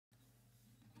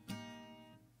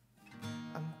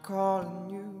calling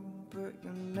you, but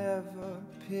you're never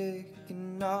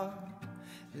picking up.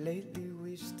 Lately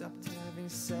we've stopped having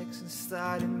sex and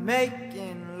started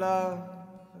making love.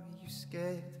 Are you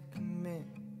scared of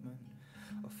commitment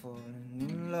or falling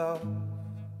in love?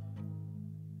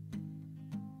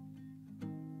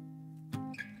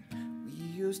 We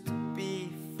used to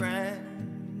be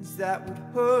friends that would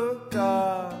hook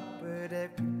up, but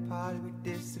every party would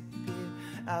disappear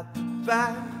out the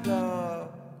back door.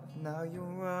 Now you're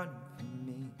running from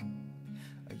me.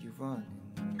 Are you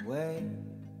running away?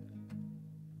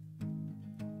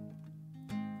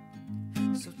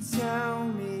 So tell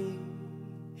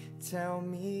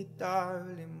me,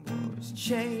 darling, what's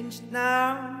changed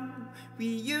now? We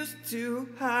used to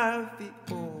have it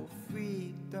all,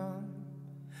 freedom,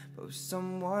 but with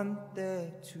someone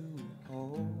there to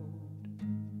hold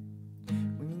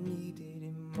when you needed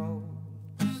it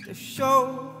most. A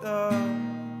shoulder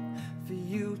for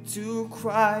you to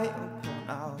cry upon.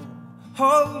 I'll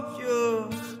hold you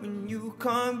when you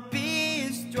can't be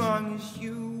as strong as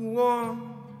you want.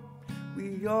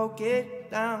 We all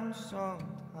get down sometimes,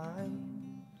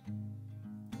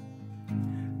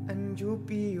 and you'll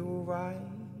be alright.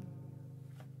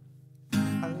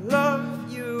 I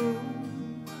love you,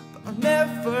 but I'll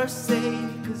never say,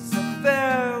 'cause I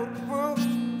fell through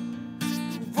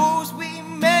the rules we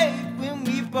made when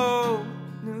we both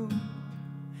knew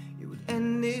it would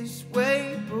end this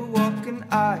way. But what can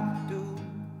I do?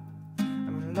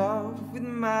 I'm in love with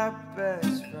my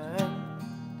best friend.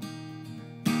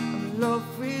 I'm in love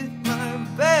with my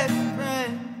best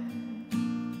friend.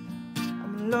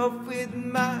 I'm in love with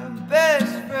my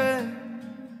best friend.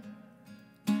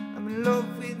 I'm in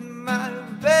love with my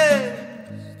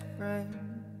best friend.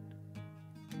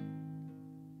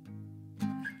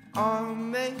 Our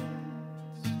mates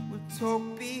would talk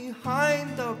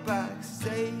behind our backs,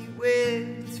 say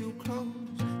we're too close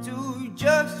to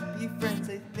just be friends.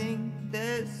 They think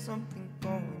there's something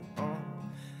going on,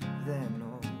 they're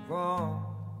not wrong.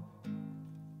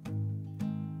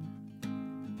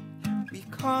 We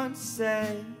can't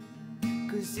say,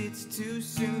 'cause it's too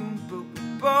soon, but we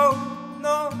both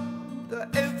know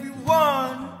that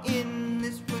everyone in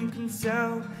this room can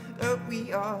tell that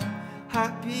we are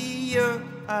happier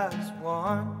as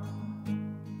one.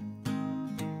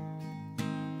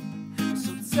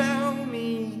 So tell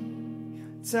me,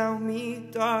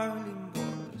 darling,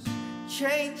 what's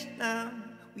changed now?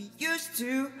 We used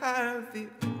to have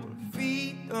it all,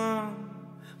 freedom,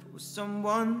 but with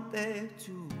someone there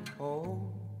to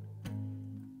hold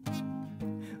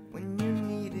when you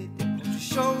needed it. A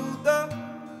shoulder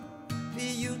for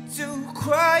you to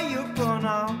cry upon.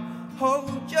 I'll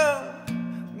hold you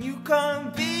when you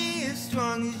can't be as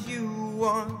strong as you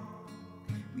want.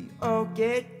 We all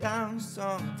get down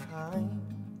sometimes,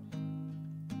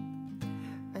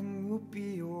 and you'll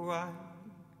be alright.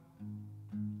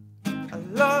 I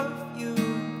love you,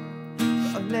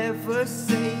 but I'll never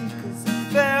say, 'cause I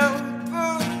fell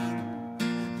through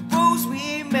rules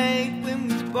we made when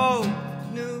we both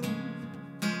knew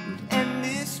it would end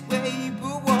this way.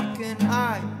 But what can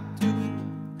I do?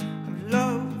 I'm in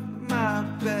love with my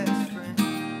best friend.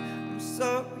 I'm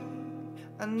sorry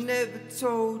I never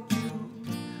told you.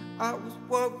 I was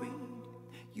worried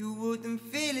you wouldn't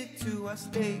feel it too. I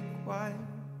stayed quiet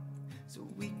so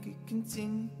we could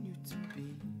continue to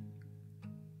be,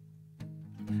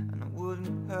 and it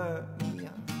wouldn't hurt me.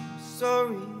 I'm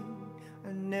sorry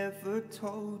I never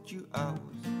told you. I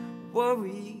was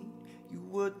worried you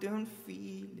wouldn't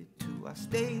feel it too. I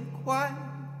stayed quiet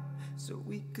so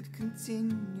we could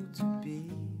continue to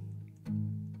be,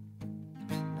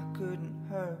 and I couldn't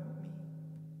hurt me.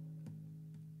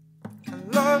 I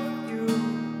love you,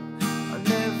 I'll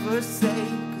never say,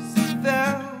 'cause I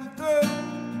fell through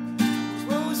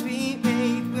rules we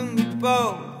made when we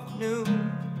both knew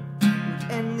it would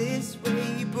end this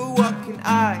way. But what can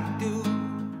I do?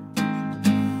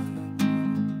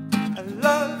 I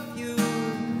love you,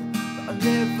 but I'll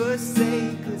never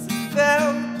say, 'cause I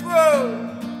fell through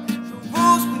the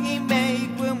rules we made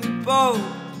when we both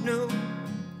knew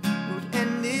it would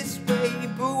end this way.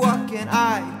 But what can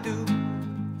I do?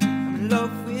 I'm in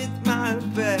love with my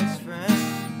best friend.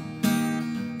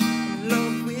 I'm in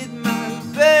love with my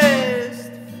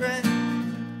best friend.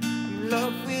 I'm in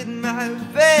love with my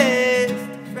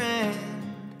best friend.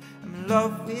 I'm in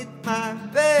love with my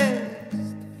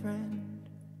best friend.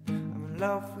 I'm in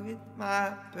love with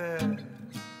my best